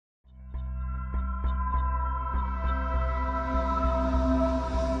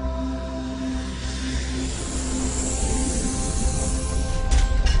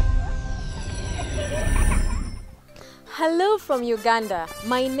Hello from Uganda.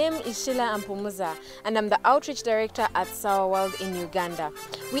 My name is Sheila Ampumuza and I'm the Outreach Director at Sawa World in Uganda.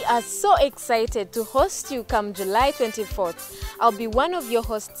 We are so excited to host you come July 24th. I'll be one of your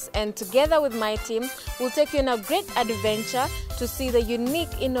hosts and together with my team, we'll take you on a great adventure to see the unique,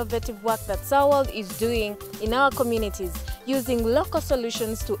 innovative work that Sawa World is doing in our communities using local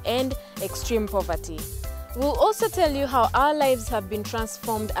solutions to end extreme poverty. We'll also tell you how our lives have been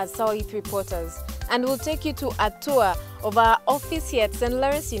transformed as Sawa Youth Reporters, and we'll take you to a tour of our office here at St.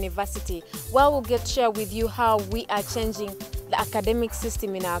 Lawrence University, where we'll get to share with you how we are changing the academic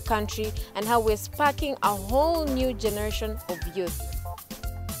system in our country and how we're sparking a whole new generation of youth.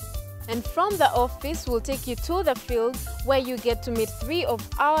 And from the office, we'll take you to the field where you get to meet 3 of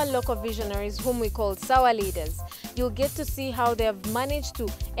our local visionaries whom we call Sawa leaders. You'll get to see how they have managed to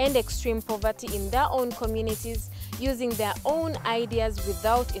end extreme poverty in their own communities using their own ideas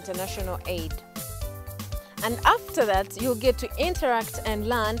without international aid. And after that, you'll get to interact and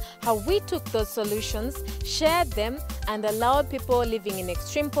learn how we took those solutions, shared them, and allowed people living in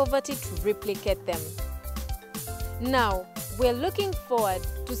extreme poverty to replicate them. Now, we're looking forward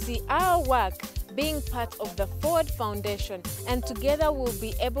to see our work being part of the Forward Foundation, and together we'll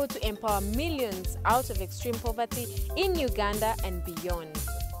be able to empower millions out of extreme poverty in Uganda and beyond.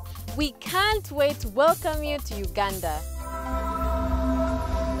 We can't wait to welcome you to Uganda.